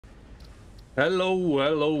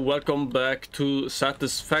Hello, welcome back to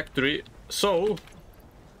Satisfactory. So,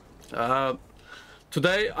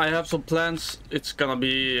 today I have some plans. It's gonna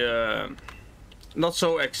be not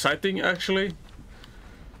so exciting actually.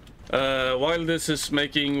 While this is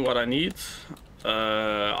making what I need,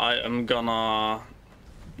 I am gonna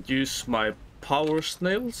use my power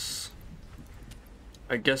snails.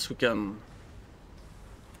 I guess we can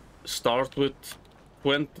start with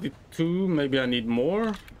 22, maybe I need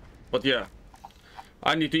more, but yeah.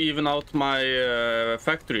 I need to even out my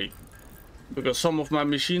factory because some of my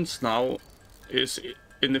machines now is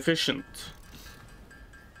inefficient.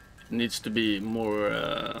 It needs to be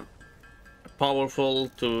more powerful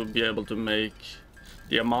to be able to make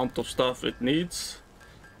the amount of stuff it needs.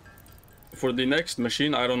 For the next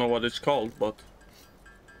machine, I don't know what it's called, but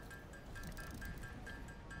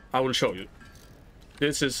I will show you.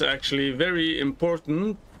 This is actually very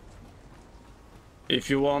important if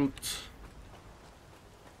you want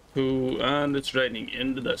to, and it's raining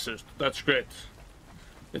in the desert. That's great.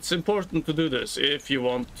 It's important to do this if you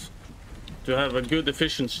want to have a good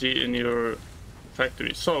efficiency in your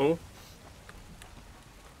factory. So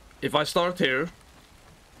if I start here,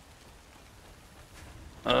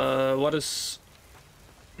 what is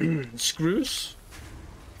screws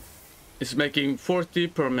is making 40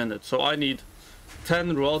 per minute, so I need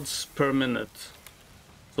 10 rods per minute.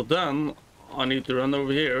 So then I need to run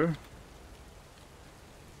over here,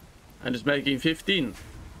 and it's making 15.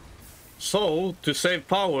 So to save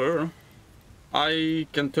power, I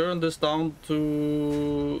can turn this down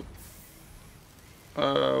to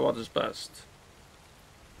what is best?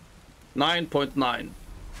 9.9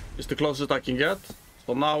 is the closest I can get.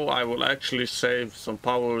 So now I will actually save some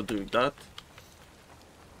power doing that.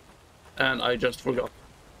 And I just forgot.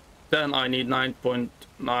 Then I need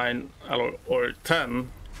 9.9 or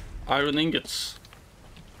 10 iron ingots.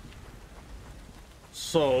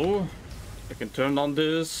 So I can turn on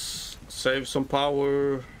this, save some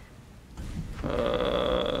power.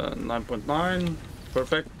 9.9,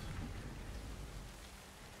 perfect.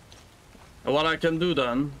 And what I can do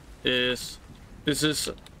then is, this is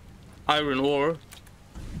iron ore.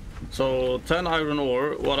 So 10 iron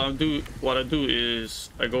ore. What I do is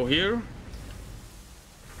I go here,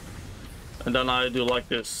 and then I do like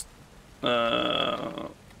this.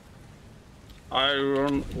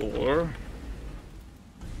 Iron ore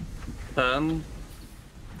 10.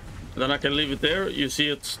 Then I can leave it there. You see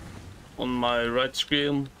it on my right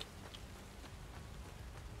screen.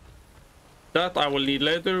 That I will need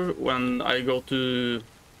later when I go to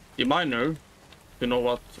the miner to know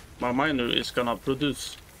what my miner is gonna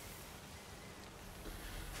produce.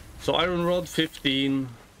 So iron rod 15.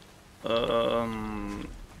 So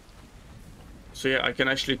yeah, I can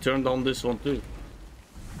actually turn down this one too.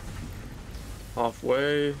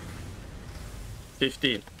 Halfway.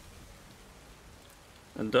 15.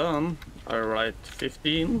 And then I write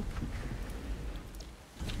 15.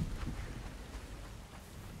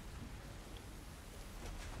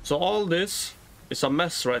 So all this is a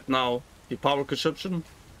mess right now, the power consumption,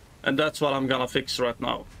 and that's what I'm gonna fix right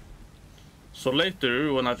now. So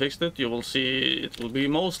later, when I fix it, you will see it will be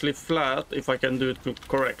mostly flat if I can do it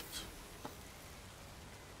correct.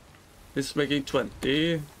 This is making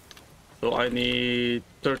 20, so I need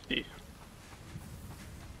 30.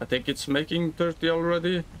 I think it's making 30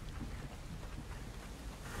 already.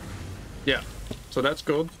 Yeah, so that's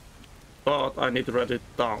good, but I need to write it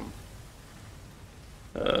down.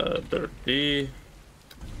 30.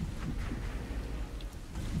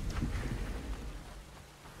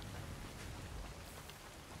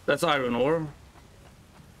 That's iron ore.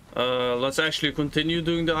 Let's actually continue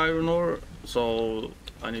doing the iron ore. So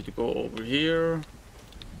I need to go over here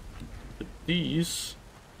to these.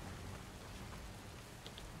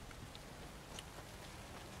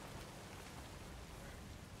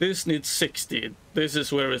 This needs 60. This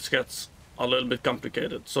is where it gets a little bit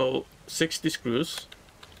complicated. So 60 screws.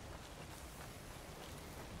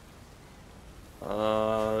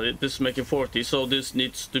 This is making 40, so this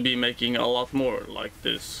needs to be making a lot more, like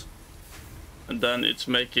this. And then it's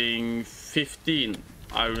making 15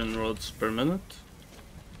 iron rods per minute.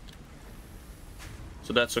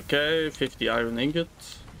 So that's okay, 50 iron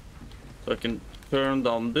ingots. So I can turn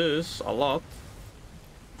down this a lot.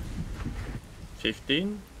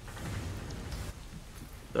 15.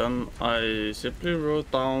 Then I simply wrote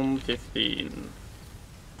down 15.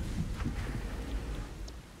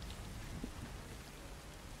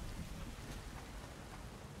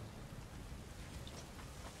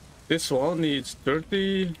 This one needs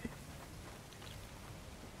 30.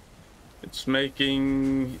 It's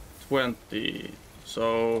making 20,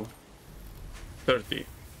 so 30.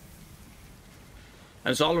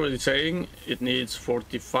 And it's already saying it needs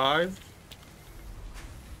 45.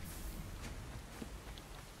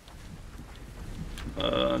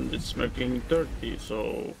 And it's making 30,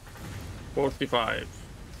 so 45.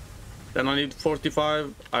 Then I need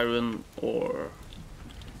 45 iron ore.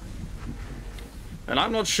 And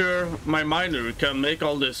I'm not sure my miner can make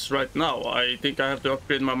all this right now. I think I have to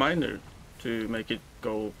upgrade my miner to make it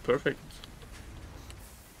go perfect.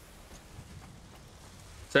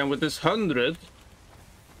 Same with this 100.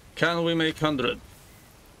 Can we make 100?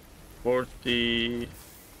 40,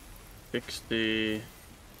 60,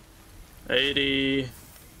 80,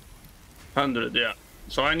 100, yeah.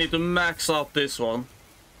 So I need to max out this one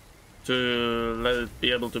to let it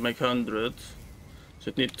be able to make 100. So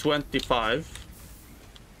it needs 25.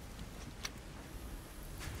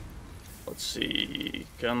 Let's see,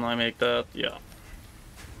 can I make that? Yeah.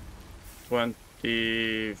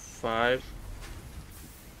 25.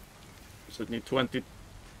 So it needs 25.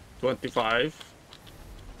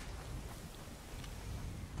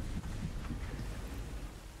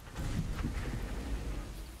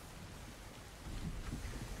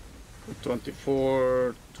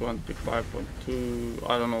 24, 25.2.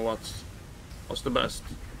 I don't know what's the best.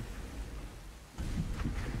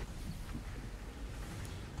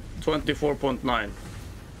 24.9.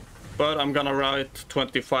 But I'm gonna write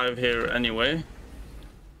 25 here anyway.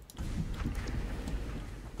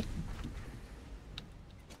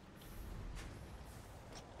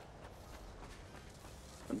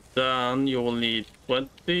 And then you will need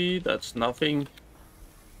 20. That's nothing.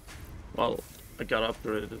 Well, I gotta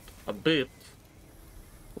upgrade it a bit.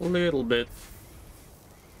 A little bit.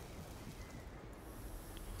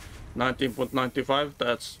 19.95,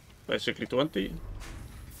 that's basically 20.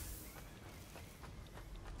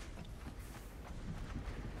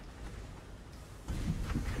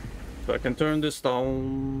 So I can turn this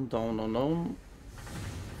down.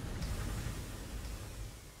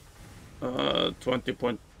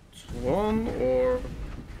 20.1 or...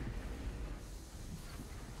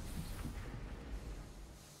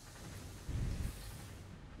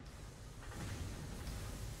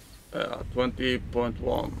 Yeah,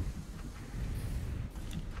 20.1.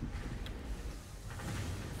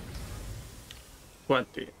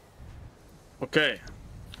 Okay,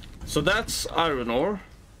 so that's iron ore,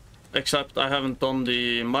 except I haven't done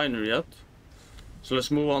the miner yet. So let's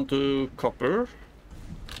move on to copper.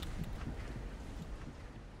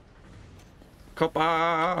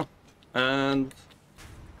 Copper! And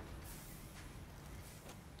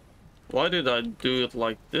why did I do it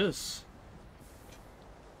like this?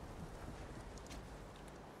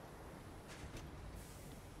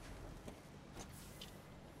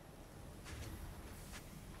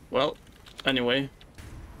 Well, anyway,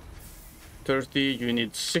 30, you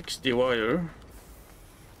need 60 wire.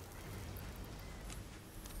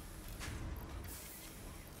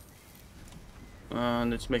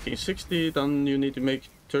 And it's making 60, then you need to make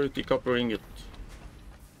 30 copper ingot.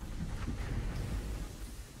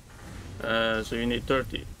 So you need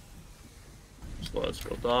 30. So let's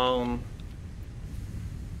go down.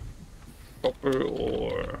 Copper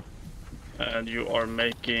ore. And you are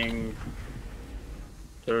making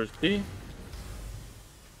 30.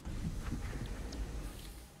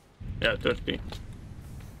 Yeah, 30.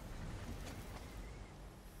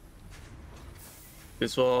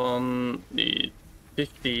 This one needs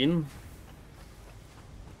 15.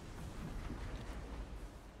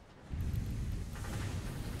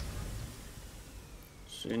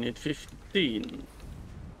 So you need 15.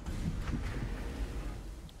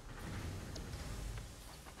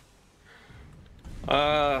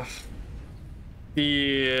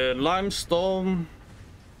 The limestone.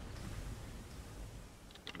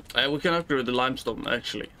 We can upgrade the limestone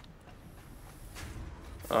actually.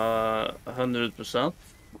 100%.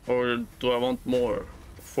 Or do I want more?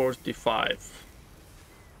 45.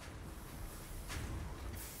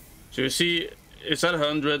 So you see, it's at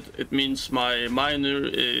 100. It means my miner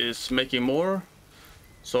is making more.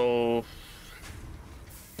 So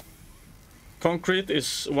concrete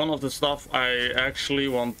is one of the stuff I actually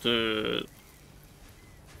want to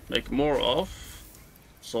make more of.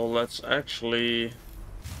 So let's actually...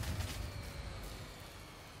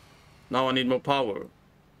 Now I need more power.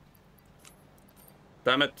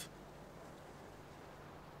 Damn it.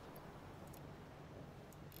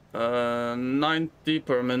 90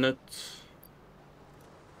 per minute.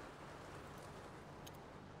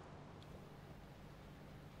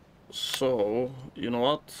 So, you know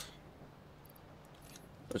what?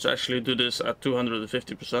 Let's actually do this at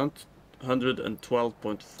 250%.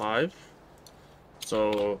 112.5.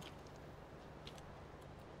 So,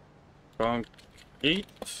 concrete.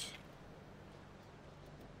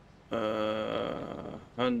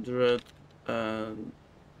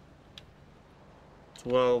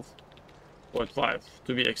 112.5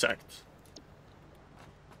 to be exact.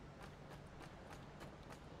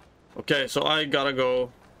 Okay, so I gotta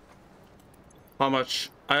go. How much?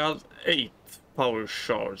 I have 8 power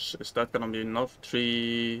shards. Is that gonna be enough?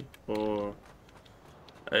 3, 4,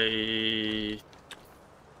 8.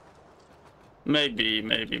 Maybe.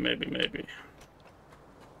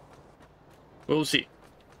 We'll see.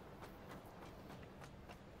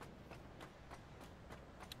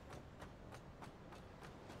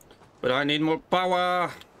 But I need more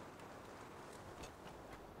power.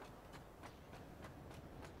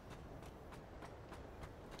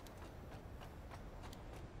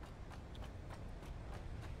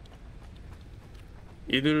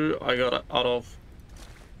 Either I got out of...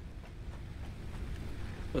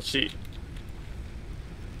 Let's see.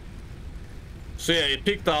 So yeah, it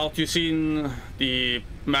picked out. You seen the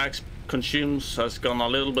max consumes has gone a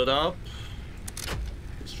little bit up.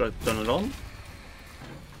 Let's try to turn it on.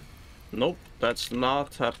 Nope, that's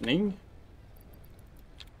not happening.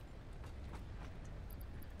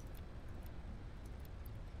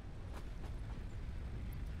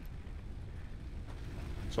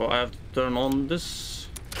 So I have to turn on this.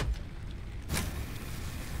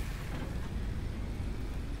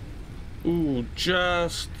 Ooh,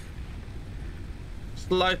 just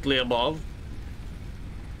slightly above.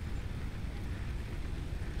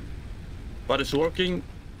 But it's working.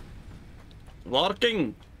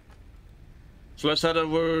 Working! So let's head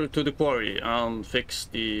over to the quarry and fix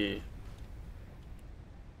the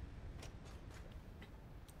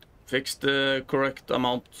correct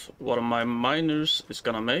amount what my miners is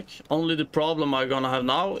gonna make. Only the problem I'm gonna have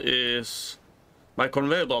now is my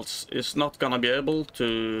conveyor belts is not gonna be able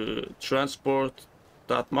to transport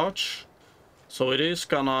that much. So it is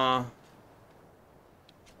gonna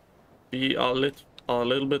be a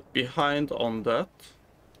little bit behind on that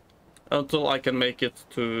until I can make it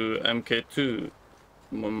to MK2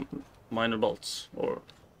 miner belts. Or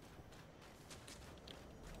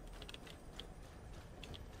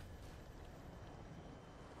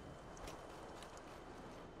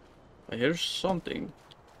I hear something.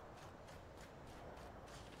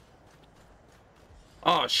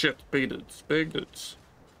 Ah, shit, big dudes, big dudes.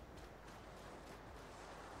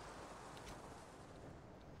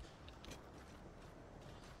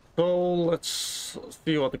 So let's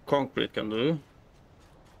see what the concrete can do.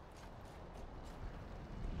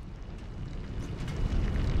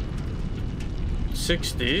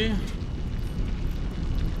 $60,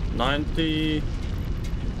 $90.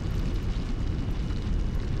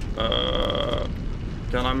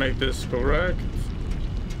 Can I make this correct?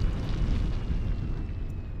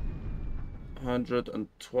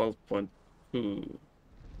 112.2.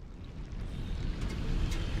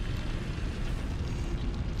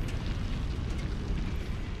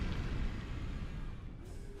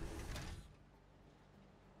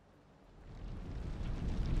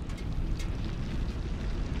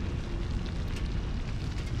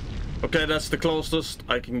 Okay, that's the closest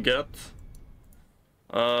I can get.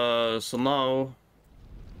 So now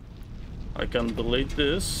I can delete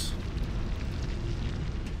this.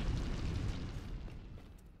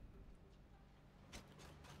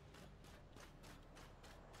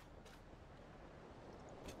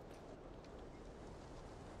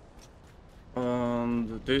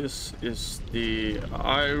 And this is the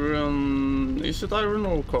iron. Is it iron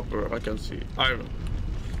or copper? I can see iron.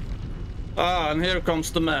 Ah, and here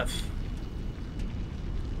comes the math.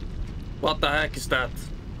 What the heck is that?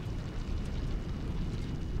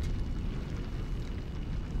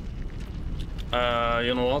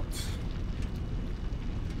 You know what?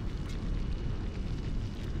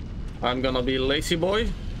 I'm gonna be a lazy boy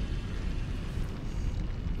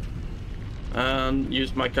and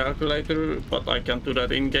use my calculator, but I can't do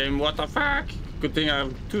that in game. What the fuck? Good thing I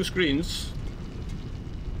have 2 screens.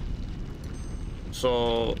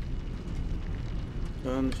 So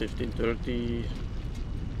 10, 15, 30.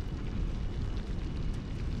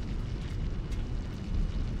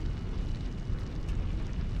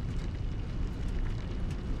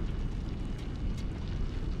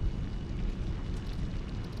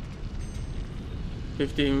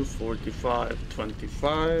 $15, $45,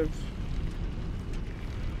 $25.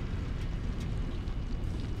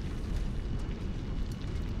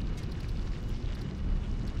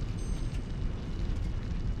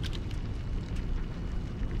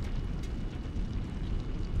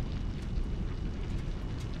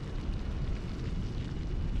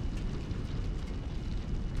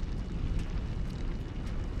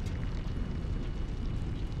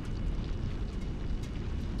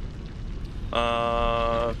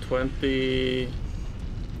 have 20.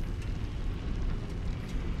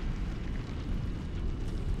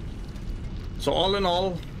 So all in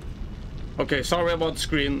all, okay, sorry about the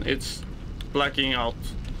screen, it's blacking out.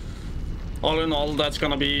 All in all, that's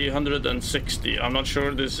gonna be 160. I'm not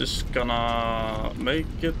sure this is gonna make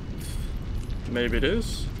it. Maybe it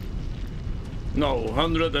is. No,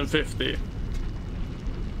 150.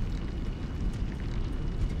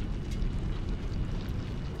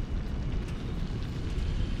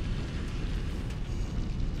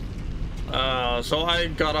 So I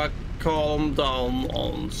gotta calm down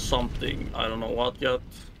on something. I don't know what yet.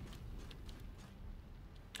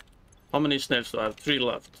 How many snails do I have? 3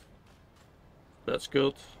 left. That's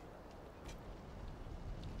good.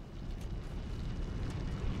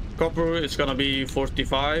 Copper is gonna be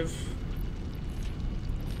 45.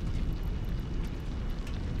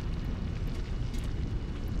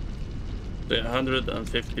 The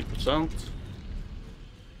 150%.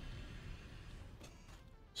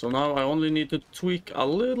 So now I only need to tweak a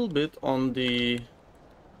little bit on the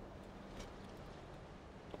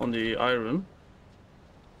iron.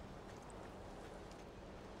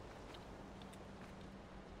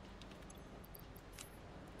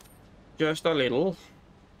 Just a little.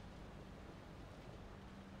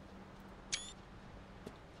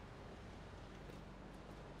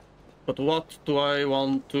 But what do I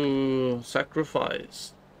want to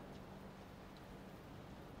sacrifice?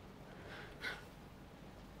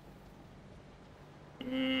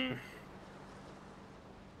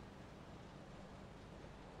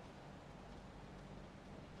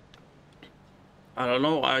 I don't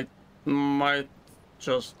know, I might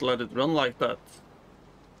just let it run like that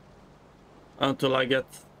until I get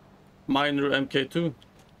minor MK2.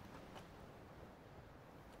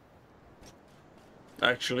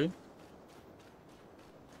 Actually,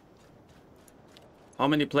 how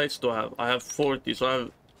many plates do I have? I have 40, so I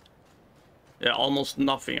have, yeah, almost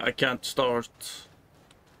nothing. I can't start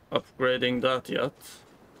upgrading that yet.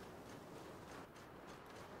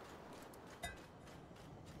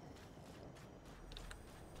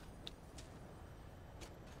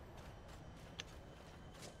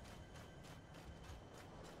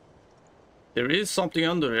 There is something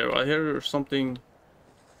under here. I hear something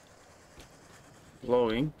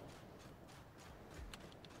glowing.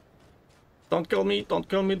 Don't kill me, don't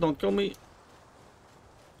kill me, don't kill me.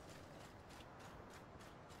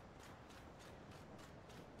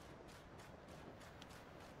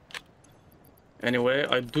 Anyway,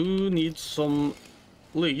 I do need some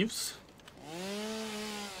leaves.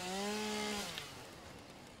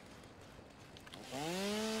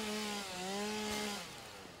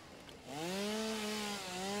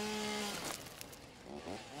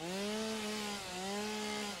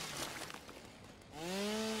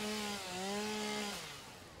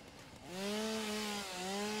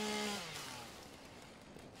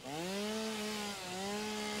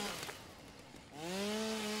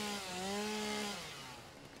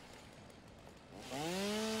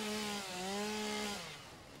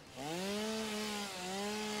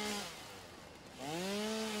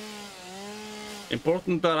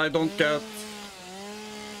 Important that I don't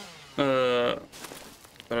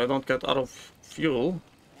get out of fuel,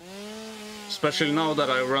 especially now that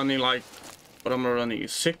I'm running, like, what am I running?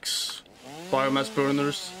 6 biomass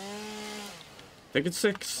burners. I think it's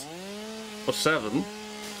 6 or 7.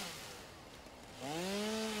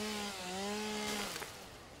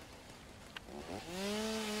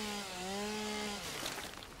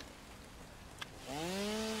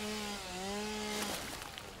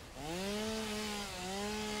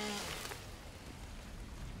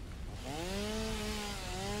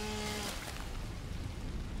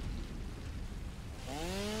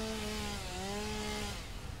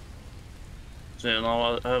 So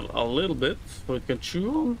now I have a little bit so it can chew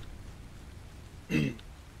on.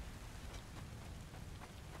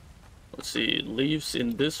 Let's see, leaves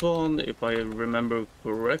in this one, if I remember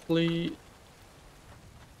correctly.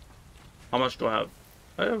 How much do I have?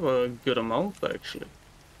 I have a good amount, actually.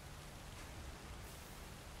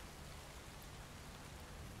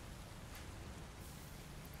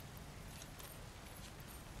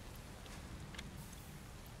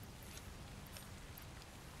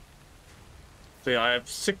 So yeah, I have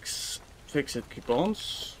 6 fix-it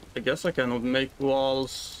coupons. I guess I can make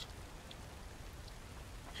walls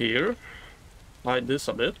here. Hide this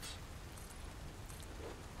a bit.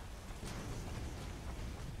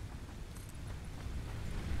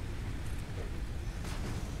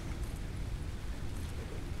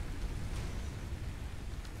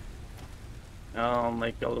 I'll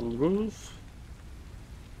make a little roof.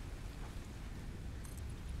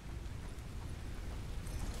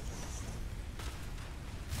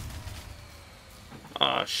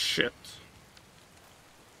 Ah, shit.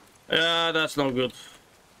 Yeah, that's no good.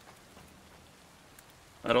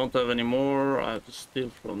 I don't have any more. I have to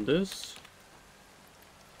steal from this.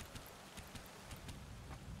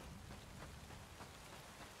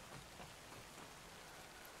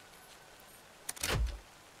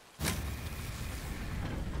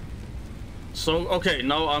 So, okay,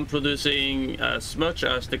 now I'm producing as much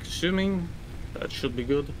as they're consuming. That should be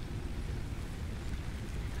good.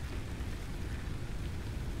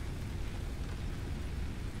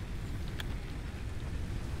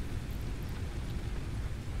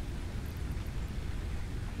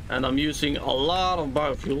 And I'm using a lot of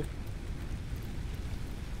biofuel.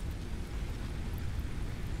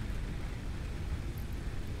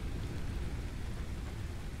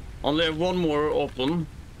 Only have one more open.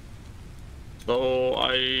 So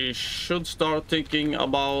I should start thinking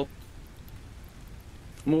about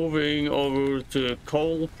moving over to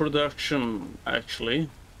coal production, actually.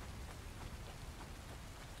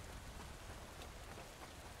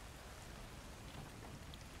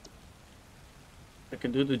 I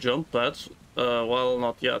can do the jump pads. Well,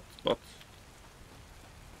 not yet, but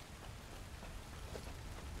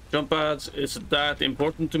jump pads is that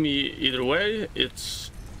important to me either way.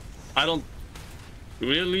 I don't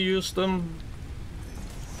really use them,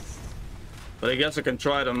 but I guess I can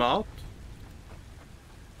try them out.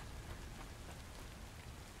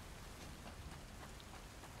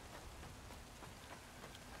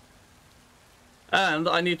 And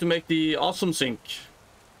I need to make the awesome sink,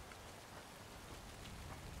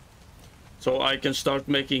 so I can start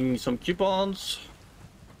making some coupons.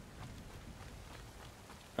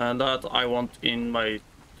 And that I want in my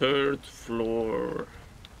 3rd floor.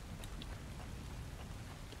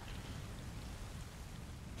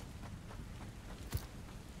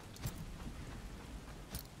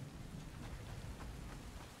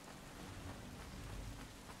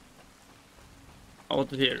 I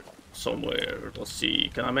want it here somewhere. Let's see,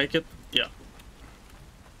 can I make it? Yeah.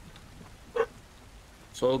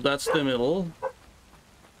 So that's the middle.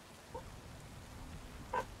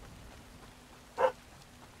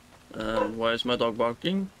 And why is my dog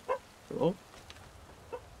barking? Oh.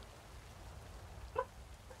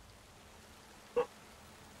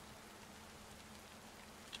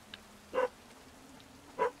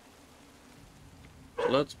 So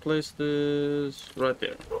let's place this right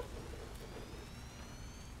there.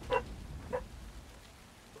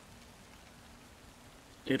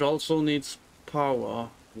 It also needs power.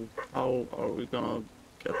 How are we gonna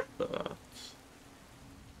get that?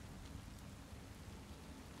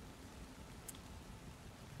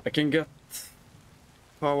 I can get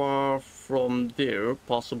power from there,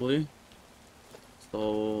 possibly.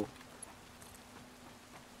 So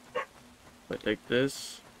if I take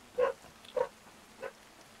this.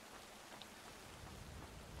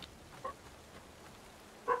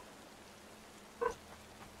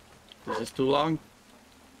 This is too long.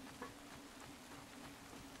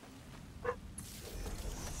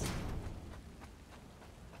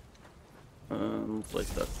 Place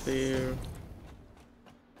that there.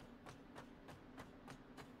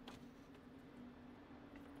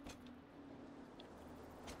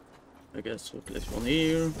 I guess we'll place one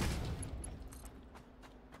here.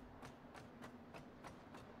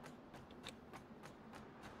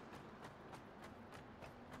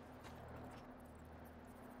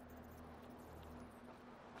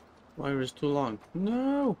 Wire is too long.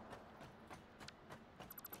 No!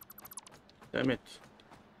 Damn it.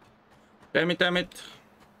 Damn it, damn it.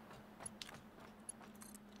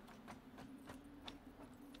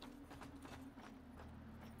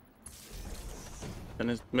 Can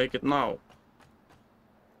it make it now?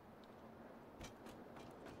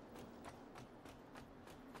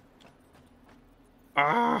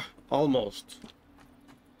 Ah, almost.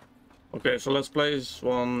 Okay, so let's place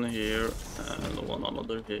one here and one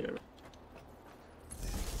another here.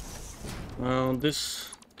 Now this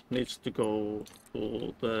needs to go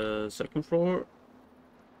to the 2nd floor.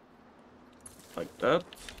 Like that.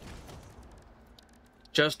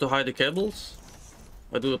 Just to hide the cables.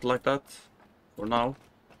 I do it like that for now.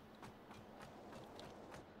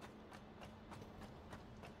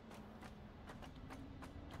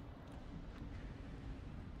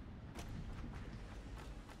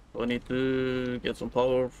 So I need to get some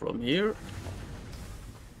power from here.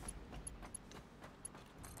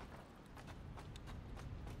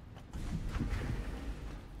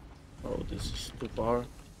 Oh, this is too far.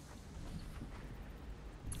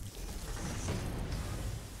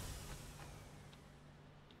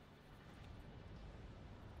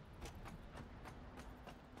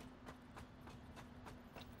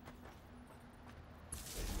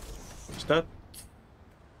 Is that?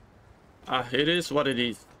 It is what it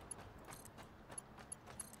is.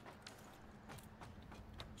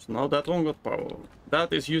 So now that one got power.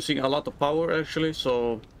 That is using a lot of power actually,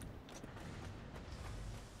 so...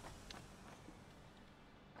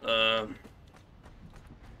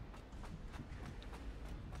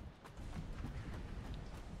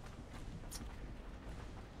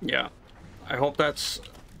 yeah, I hope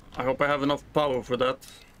I have enough power for that.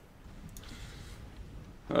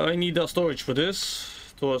 I need a storage for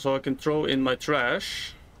this, so I can throw in my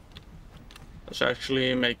trash. Let's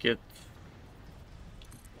actually make it...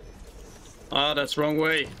 Ah, that's wrong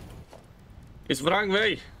way. It's wrong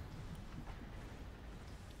way.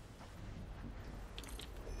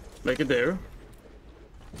 Make it there.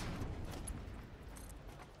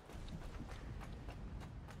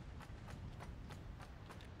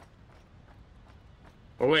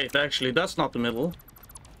 Oh wait, actually that's not the middle.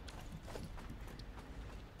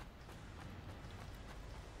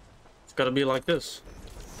 It's gotta be like this.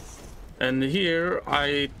 And here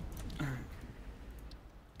I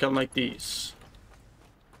can make these.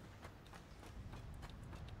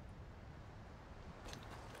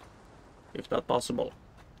 If that's possible.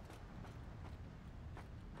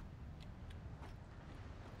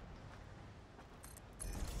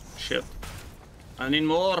 Shit. I need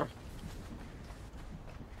more.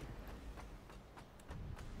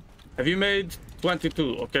 Have you made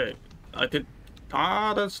 22? Okay. I did.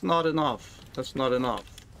 Ah, that's not enough. That's not enough.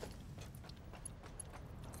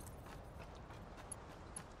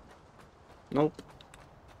 Nope.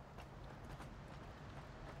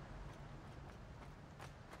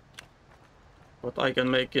 But I can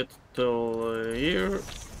make it till here.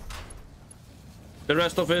 The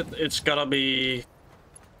rest of it, it's gotta be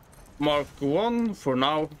Mark 1 for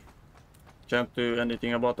now. Can't do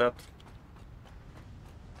anything about that.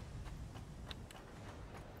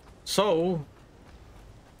 So,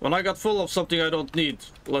 when I got full of something I don't need,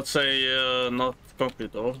 let's say not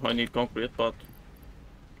concrete though, I need concrete, but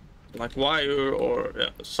like wire or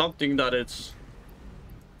something that it's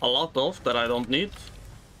a lot of that I don't need,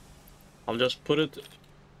 I'll just put it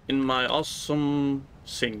in my awesome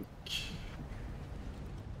sink.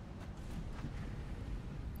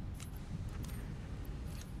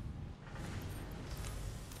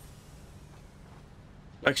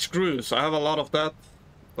 Like screws, I have a lot of that.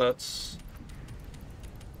 Let's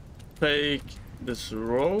take this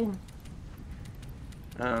row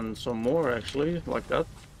and some more actually, like that.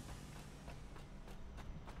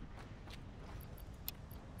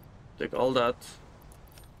 Take all that.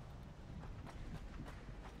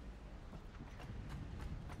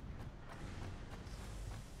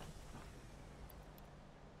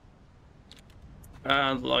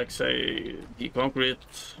 And like say the concrete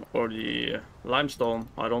or the limestone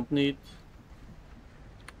I don't need.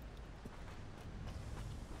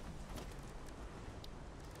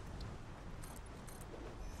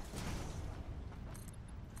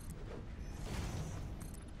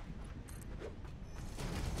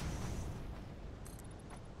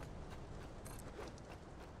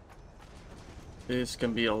 This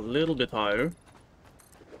can be a little bit higher.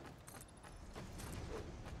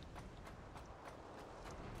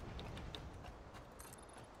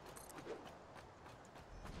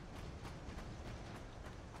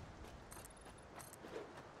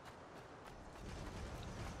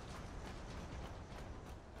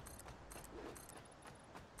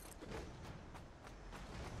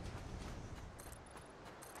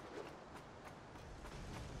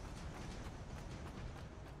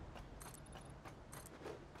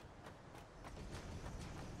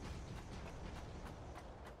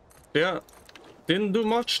 Yeah, didn't do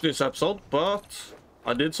much this episode, but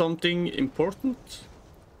I did something important.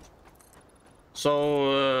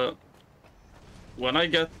 So when I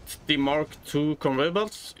get the Mark II conveyor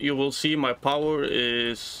belts, you will see my power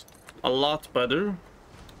is a lot better.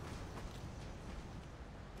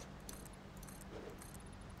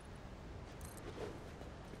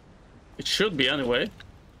 It should be anyway.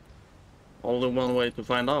 Only one way to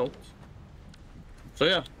find out. So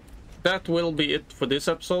yeah, that will be it for this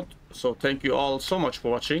episode. So thank you all so much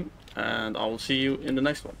for watching, and I will see you in the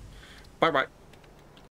next one. Bye bye.